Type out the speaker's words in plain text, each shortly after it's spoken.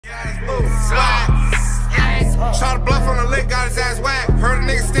Try to bluff on the lick, got his ass whack. Heard a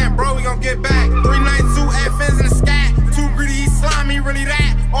nigga stamp, bro, we gon' get back. 392 F-Fins in the scat. Too greedy, he slimy, really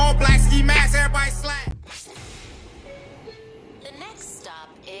that. All black ski masks, everybody slack. The next stop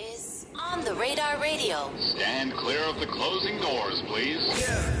is On the Radar Radio. Stand clear of the closing doors, please.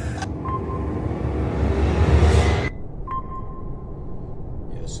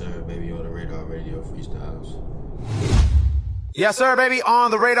 Yes, sir, baby, on the Radar Radio Freestyles. Yes, sir, baby, on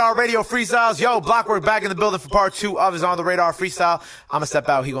the Radar Radio Freestyles. Yo, Blockwork back in the building for part 2 of his On the Radar Freestyle. I'ma step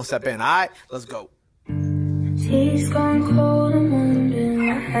out, he gonna step in. All right, let's go. She's gone cold, I'm wondering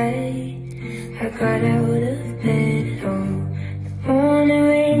why I got out of bed at all. The morning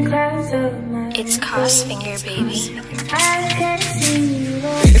rain clouds up my It's Crossfinger, baby. I can't see you.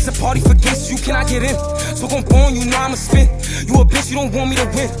 It's a party for guests, you cannot get in. So gon' born, you know I'ma spin. You a bitch, you don't want me to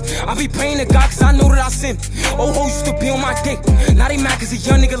win. I be praying to God cause I know that I sin. Oh, ho, used to be on my dick. Now they mad cause a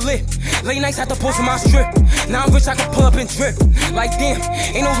young nigga lit. Late nights at the post on my strip. Now I'm rich, I can pull up and drip. Like damn,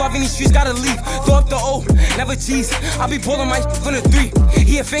 ain't no love in these streets, gotta leave. Throw up the O, never G's. I be pulling my from the 3.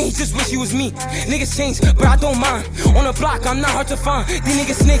 He a fan, he just wish he was me. Niggas change, but I don't mind. On the block, I'm not hard to find. These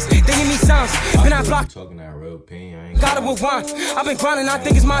niggas snakes, they give me signs. Been I block. Talking that real pain, I ain't Gotta rewind. I've been grinding, I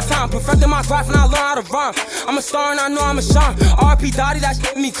think it's my time. Perfecting my craft and I learn how to rhyme. I'm a star and I know I'ma shine. RP Dottie, that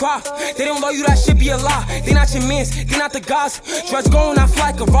shit me cry. They don't love you, that shit be a lie. They not your mans, they not the guys. Dress going, I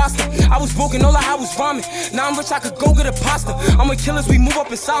fly like a roster. I was broken, all I had was vomit. Now I'm rich, I could go get a pasta. I'm a killer, we move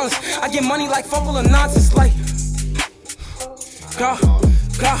up in silence. I get money like fuck all the nonsense, like God,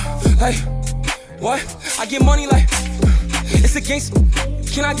 like what? I get money like it's a gangster.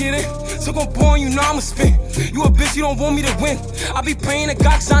 Can I get in? So gon' born, you know I'ma spin. You a bitch, you don't want me to win. I be praying to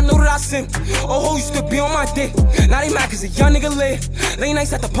God cause I know that I sin. Oh, ho, used to be on my dick. Now they mad cause a young nigga lit. Late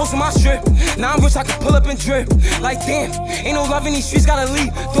nights at the post on my strip. Now I'm rich, I can pull up and drip. Like damn, ain't no love in these streets, gotta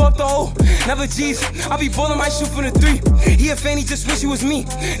leave. Throw up the O, never G's. I be ballin' my shoe from the 3. He a fan, he just wish he was me.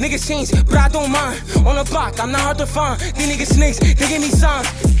 Niggas change, but I don't mind. On the block, I'm not hard to find. These niggas snakes, they give me signs.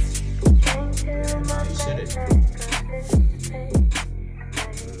 He said it.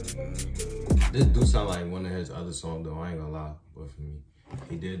 This do sound like one of his other songs though, I ain't gonna lie. But for me,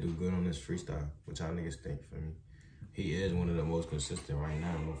 he did do good on this freestyle. What y'all niggas think for me? He is one of the most consistent right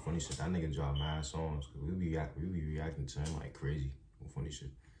now. No funny shit. That nigga drop mad songs. We be reacting to him like crazy. No funny shit.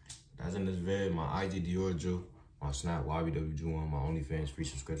 That's in this vid. My IG Dior Drew. My Snap YBW Drew on my Onlyfans free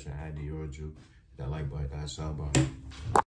subscription. Add Dior Drew. That like button, that sub button.